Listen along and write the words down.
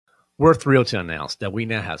We're thrilled to announce that we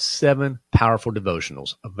now have 7 powerful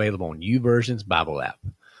devotionals available on YouVersion's Bible app.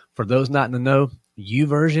 For those not in the know,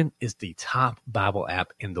 YouVersion is the top Bible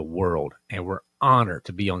app in the world, and we're honored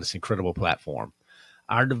to be on this incredible platform.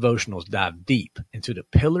 Our devotionals dive deep into the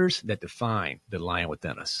pillars that define the lion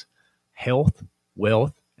within us: health,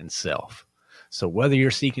 wealth, and self. So whether you're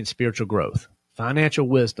seeking spiritual growth, financial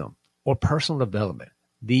wisdom, or personal development,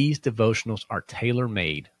 these devotionals are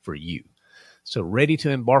tailor-made for you. So ready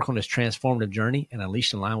to embark on this transformative journey and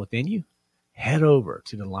unleash the lion within you? Head over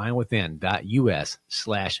to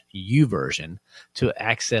thelionwithin.us/YouVersion to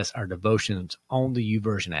access our devotions on the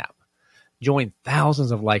YouVersion app. Join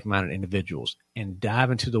thousands of like-minded individuals and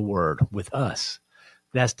dive into the Word with us.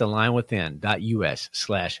 That's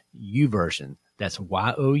thelionwithin.us/YouVersion. That's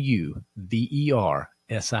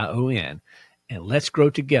YOUVERSION. And let's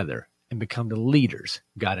grow together and become the leaders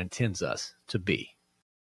God intends us to be.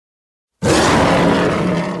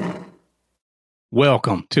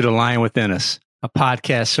 Welcome to The Lion Within Us, a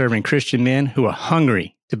podcast serving Christian men who are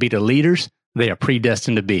hungry to be the leaders they are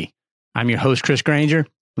predestined to be. I'm your host, Chris Granger.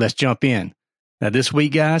 Let's jump in. Now, this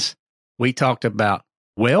week, guys, we talked about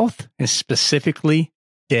wealth and specifically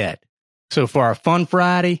debt. So for our Fun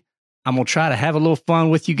Friday, I'm going to try to have a little fun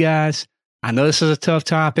with you guys. I know this is a tough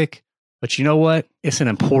topic, but you know what? It's an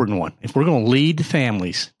important one. If we're going to lead the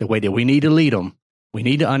families the way that we need to lead them, we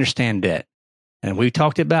need to understand debt. And we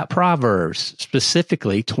talked about Proverbs,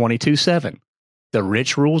 specifically 22:7. The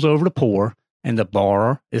rich rules over the poor, and the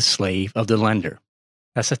borrower is slave of the lender.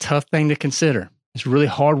 That's a tough thing to consider. It's really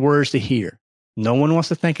hard words to hear. No one wants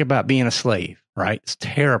to think about being a slave, right? It's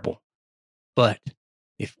terrible. But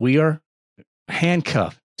if we are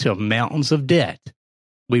handcuffed to mountains of debt,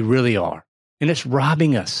 we really are. And it's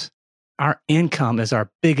robbing us. Our income is our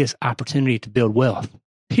biggest opportunity to build wealth,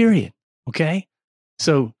 period. Okay?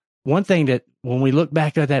 So one thing that when we look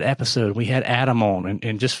back at that episode, we had Adam on,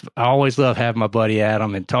 and just I always love having my buddy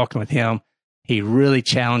Adam and talking with him. He really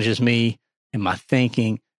challenges me in my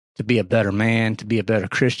thinking to be a better man, to be a better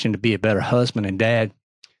Christian, to be a better husband and dad.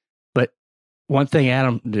 But one thing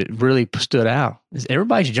Adam that really stood out is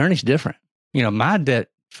everybody's journey is different. You know, my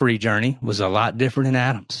debt-free journey was a lot different than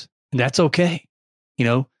Adam's, and that's okay. You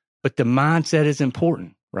know, but the mindset is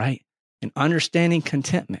important, right? And understanding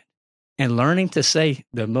contentment. And learning to say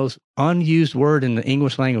the most unused word in the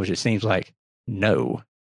English language, it seems like, no,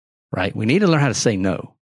 right? We need to learn how to say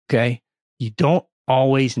no, okay? You don't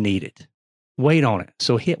always need it. Wait on it.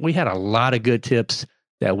 So we had a lot of good tips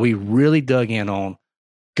that we really dug in on.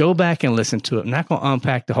 Go back and listen to it. I'm not going to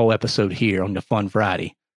unpack the whole episode here on the Fun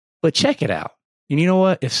Friday, but check it out. And you know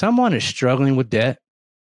what? If someone is struggling with debt,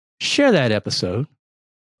 share that episode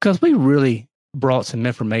because we really brought some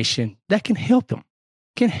information that can help them.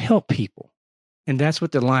 Can help people. And that's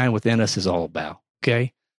what the Lion Within Us is all about.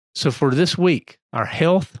 Okay. So for this week, our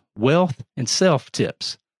health, wealth, and self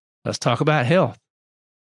tips. Let's talk about health.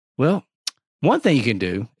 Well, one thing you can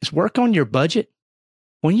do is work on your budget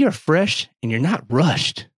when you're fresh and you're not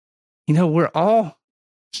rushed. You know, we're all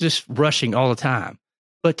just rushing all the time.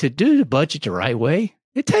 But to do the budget the right way,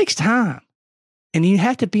 it takes time. And you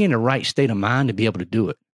have to be in the right state of mind to be able to do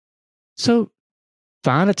it. So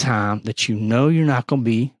find a time that you know you're not going to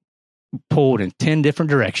be pulled in 10 different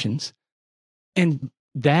directions. And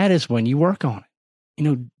that is when you work on it. You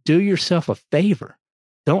know, do yourself a favor.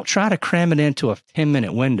 Don't try to cram it into a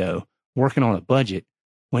 10-minute window working on a budget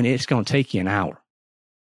when it's going to take you an hour.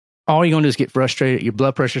 All you're going to do is get frustrated. Your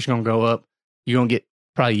blood pressure is going to go up. You're going to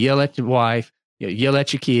probably yell at your wife, yell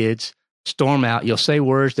at your kids, storm out. You'll say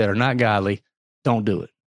words that are not godly. Don't do it.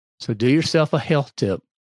 So do yourself a health tip.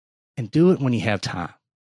 And do it when you have time.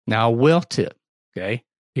 Now, a wealth tip, okay?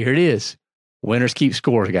 Here it is. Winners keep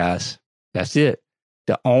score, guys. That's it.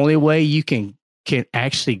 The only way you can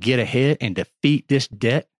actually get ahead and defeat this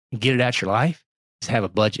debt and get it out your life is have a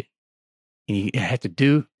budget. And you have to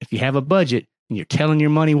do, if you have a budget and you're telling your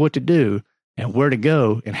money what to do and where to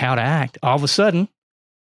go and how to act, all of a sudden,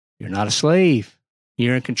 you're not a slave.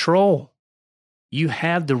 You're in control. You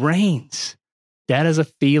have the reins. That is a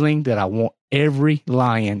feeling that I want every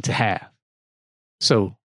lion to have.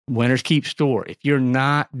 So winners keep store. If you're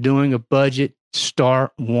not doing a budget,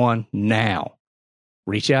 start one now.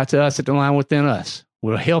 Reach out to us at The Lion Within Us.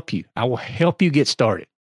 We'll help you. I will help you get started.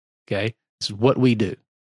 Okay? This is what we do.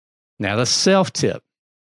 Now, the self tip.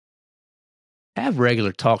 Have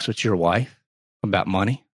regular talks with your wife about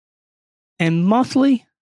money. And monthly,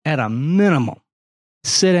 at a minimum,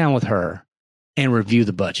 sit down with her and review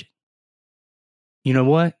the budget. You know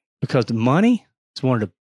what? Because the money is one of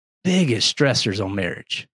the biggest stressors on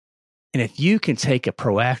marriage. And if you can take a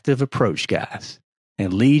proactive approach, guys,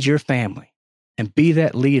 and lead your family and be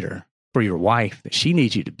that leader for your wife that she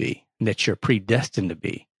needs you to be and that you're predestined to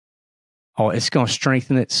be. Oh, it's going to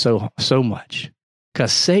strengthen it so much,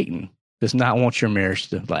 because Satan does not want your marriage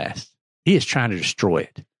to last. He is trying to destroy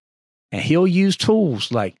it. And he'll use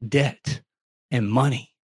tools like debt and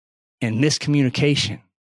money and miscommunication.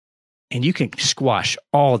 And you can squash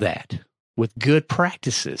all that with good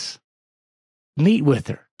practices. Meet with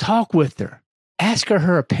her, talk with her, ask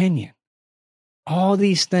her opinion. All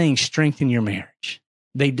these things strengthen your marriage.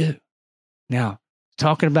 They do. Now,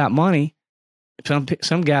 talking about money, some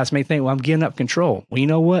guys may think, well, I'm giving up control. Well, you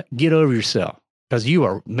know what? Get over yourself, because you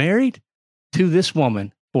are married to this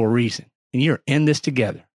woman for a reason, and you're in this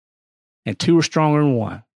together. And 2 are stronger than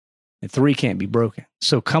 1, and 3 can't be broken.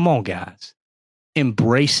 So come on, guys.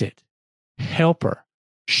 Embrace it. Help her.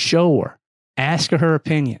 Show her. Ask her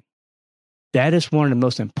opinion. That is one of the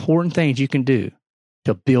most important things you can do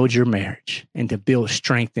to build your marriage and to build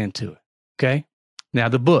strength into it. Okay? Now,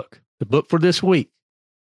 the book for this week.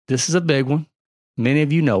 This is a big one. Many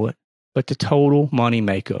of you know it, but The Total Money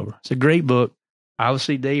Makeover. It's a great book.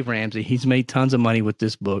 Obviously, Dave Ramsey, he's made tons of money with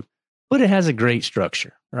this book, but it has a great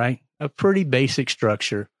structure, right? A pretty basic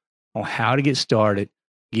structure on how to get started,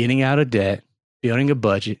 getting out of debt, building a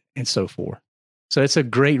budget, and so forth. So it's a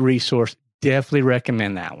great resource. Definitely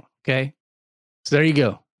recommend that one. Okay? So there you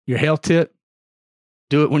go. Your health tip: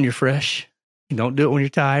 do it when you're fresh. You don't do it when you're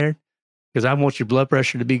tired, because I want your blood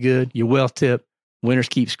pressure to be good. Your wealth tip: winners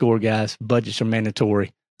keep score, guys. Budgets are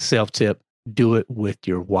mandatory. Self tip: do it with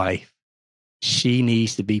your wife. She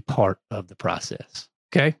needs to be part of the process.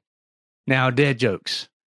 Okay? Now, dad jokes.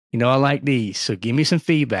 You know I like these, so give me some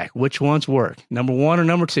feedback. Which ones work? Number 1 or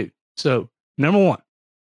number 2? So, number 1,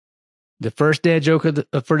 the first dad joke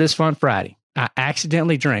for this Fun Friday. I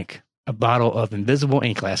accidentally drank a bottle of invisible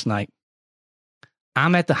ink last night.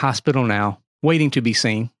 I'm at the hospital now, waiting to be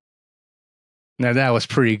seen. Now, that was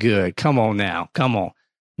pretty good. Come on now. Come on.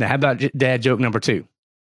 Now, how about dad joke number 2?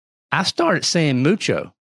 I started saying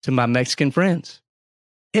mucho to my Mexican friends.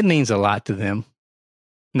 It means a lot to them.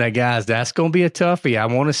 Now, guys, that's going to be a toughie. I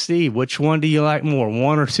want to see which one do you like more,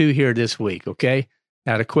 1 or 2 here this week, okay?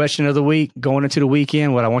 Now, the question of the week, going into the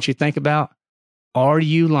weekend, what I want you to think about: are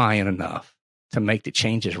you lying enough to make the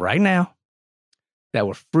changes right now that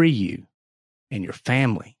will free you and your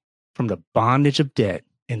family from the bondage of debt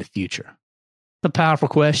in the future? It's a powerful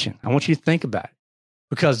question. I want you to think about it,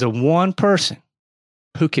 because the one person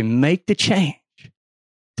who can make the change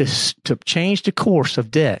to change the course of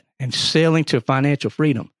debt and sailing to financial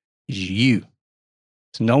freedom is you.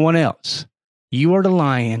 It's no one else. You are the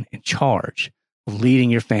lion in charge of leading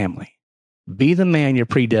your family. Be the man you're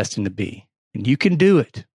predestined to be, and you can do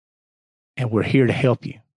it. And we're here to help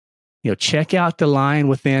you. Check out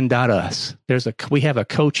thelionwithin.us. We have a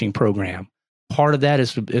coaching program. Part of that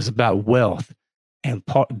is about wealth, and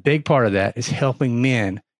big part of that is helping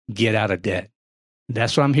men get out of debt.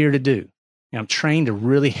 That's what I'm here to do. And I'm trained to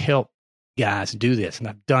really help guys do this, and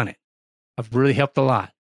I've done it. I've really helped a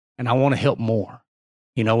lot, and I want to help more.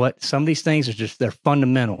 You know what? Some of these things are they're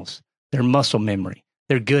fundamentals. They're muscle memory.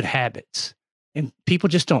 They're good habits, and people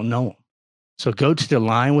just don't know them. So go to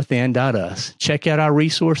thelionwithin.us. Check out our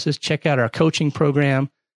resources. Check out our coaching program.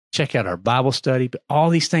 Check out our Bible study. But all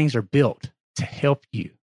these things are built to help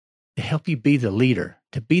you be the leader,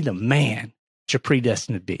 to be the man that you're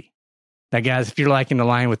predestined to be. Now, guys, if you're liking The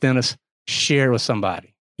Lion Within Us, share it with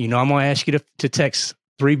somebody. I'm going to ask you to text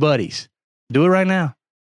 3 buddies. Do it right now.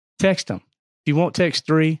 Text them. If you won't text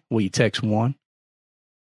 3, will you text 1?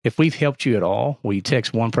 If we've helped you at all, will you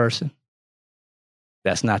text 1 person?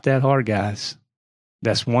 That's not that hard, guys.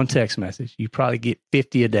 That's 1 text message. You probably get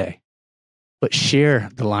 50 a day. But share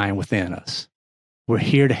The Lion Within Us. We're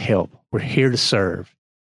here to help. We're here to serve.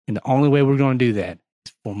 And the only way we're going to do that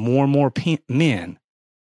is for more and more men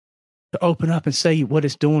to open up and say what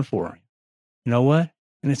it's doing for them. You know what?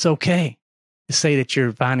 And it's okay to say that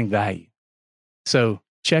you're finding value. So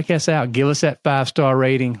check us out. Give us that 5-star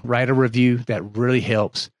rating. Write a review. That really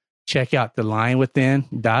helps. Check out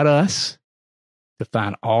thelionwithin.us to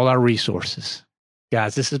find all our resources.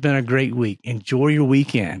 Guys, this has been a great week. Enjoy your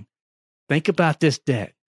weekend. Think about this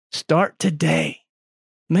debt. Start today.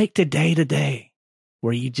 Make today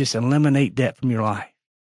where you just eliminate debt from your life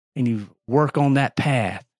and you work on that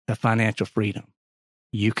path to financial freedom.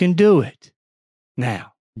 You can do it.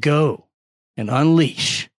 Now, go and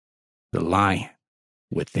unleash the lion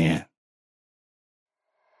within.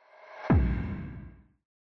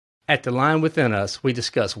 At The Lion Within Us, we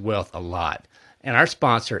discuss wealth a lot. And our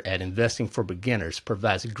sponsor at Investing for Beginners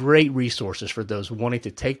provides great resources for those wanting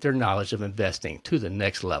to take their knowledge of investing to the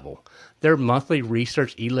next level. Their monthly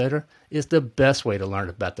research e-letter is the best way to learn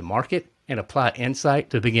about the market and apply insight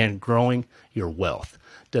to begin growing your wealth.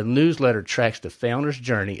 The newsletter tracks the founder's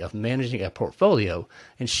journey of managing a portfolio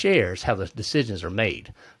and shares how the decisions are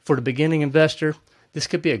made. For the beginning investor, this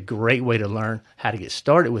could be a great way to learn how to get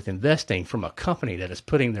started with investing from a company that is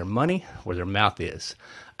putting their money where their mouth is.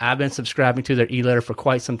 I've been subscribing to their e-letter for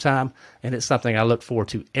quite some time, and it's something I look forward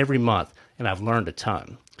to every month, and I've learned a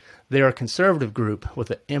ton. They're a conservative group with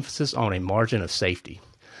an emphasis on a margin of safety.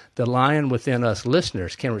 The Lion Within Us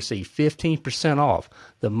listeners can receive 15% off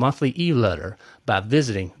the monthly e-letter by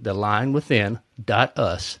visiting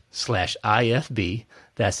thelionwithin.us/IFB,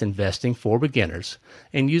 that's investing for beginners,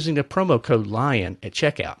 and using the promo code LION at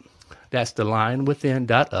checkout. That's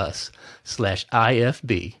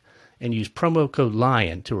thelionwithin.us/IFB, and use promo code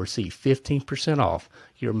LION to receive 15% off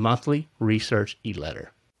your monthly research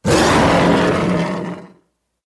e-letter.